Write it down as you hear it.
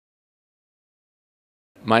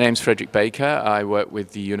My name's Frederick Baker. I work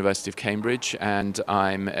with the University of Cambridge and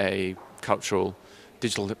I'm a cultural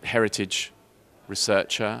digital heritage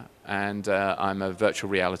researcher and I'm a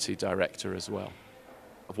virtual reality director as well.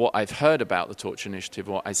 What I've heard about the Torch Initiative,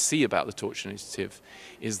 what I see about the Torch Initiative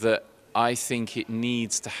is that I think it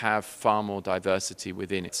needs to have far more diversity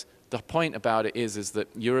within it. The point about it is that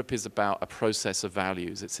Europe is about a process of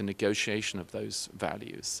values. It's a negotiation of those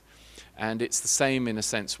values. And it's the same in a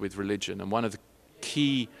sense with religion. And one of the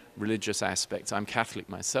key religious aspects, I'm Catholic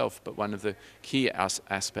myself, but one of the key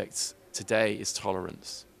aspects today is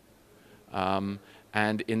tolerance.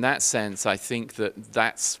 And in that sense, I think that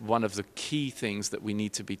that's one of the key things, that we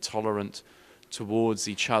need to be tolerant towards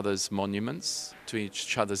each other's monuments, to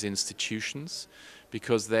each other's institutions,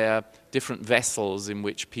 because they're different vessels in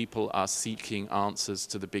which people are seeking answers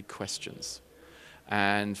to the big questions.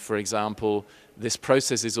 And for example, this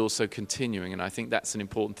process is also continuing, and I think that's an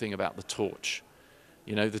important thing about the torch.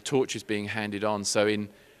 You know, the torch is being handed on. So in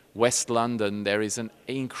West London, there is an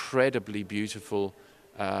incredibly beautiful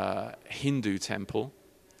Hindu temple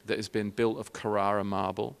that has been built of Carrara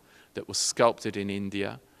marble, that was sculpted in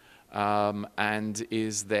India, and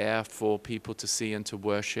is there for people to see and to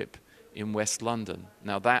worship in West London.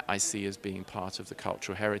 Now that I see as being part of the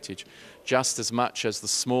cultural heritage, just as much as the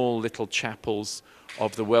small little chapels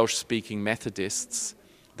of the Welsh-speaking Methodists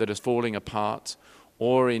that are falling apart,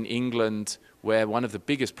 or in England, where one of the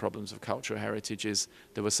biggest problems of cultural heritage is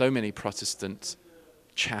there were so many Protestant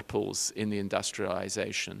chapels in the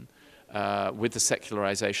industrialization. With the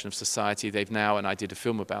secularization of society, they've now, and I did a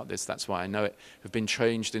film about this, that's why I know it, have been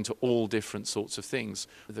changed into all different sorts of things.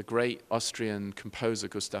 The great Austrian composer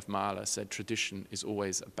Gustav Mahler said tradition is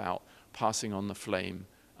always about passing on the flame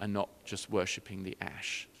and not just worshipping the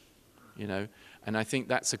ash, you know? And I think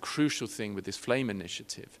that's a crucial thing with this Flame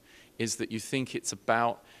Initiative, is that you think it's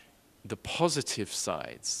about the positive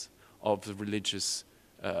sides of the religious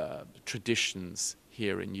traditions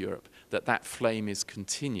here in Europe, that flame is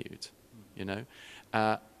continued, you know,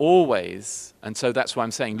 always. And so that's why I'm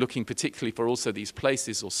saying, looking particularly for also these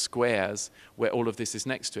places or squares where all of this is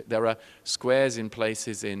next to it. There are squares in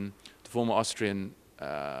places in the former Austrian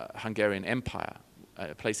Hungarian Empire,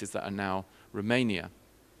 places that are now Romania,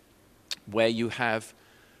 where you have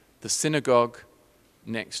the synagogue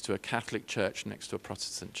next to a Catholic church, next to a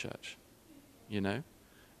Protestant church, you know,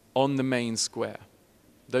 on the main square.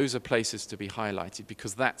 Those are places to be highlighted,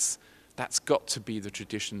 because that's got to be the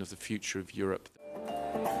tradition of the future of Europe.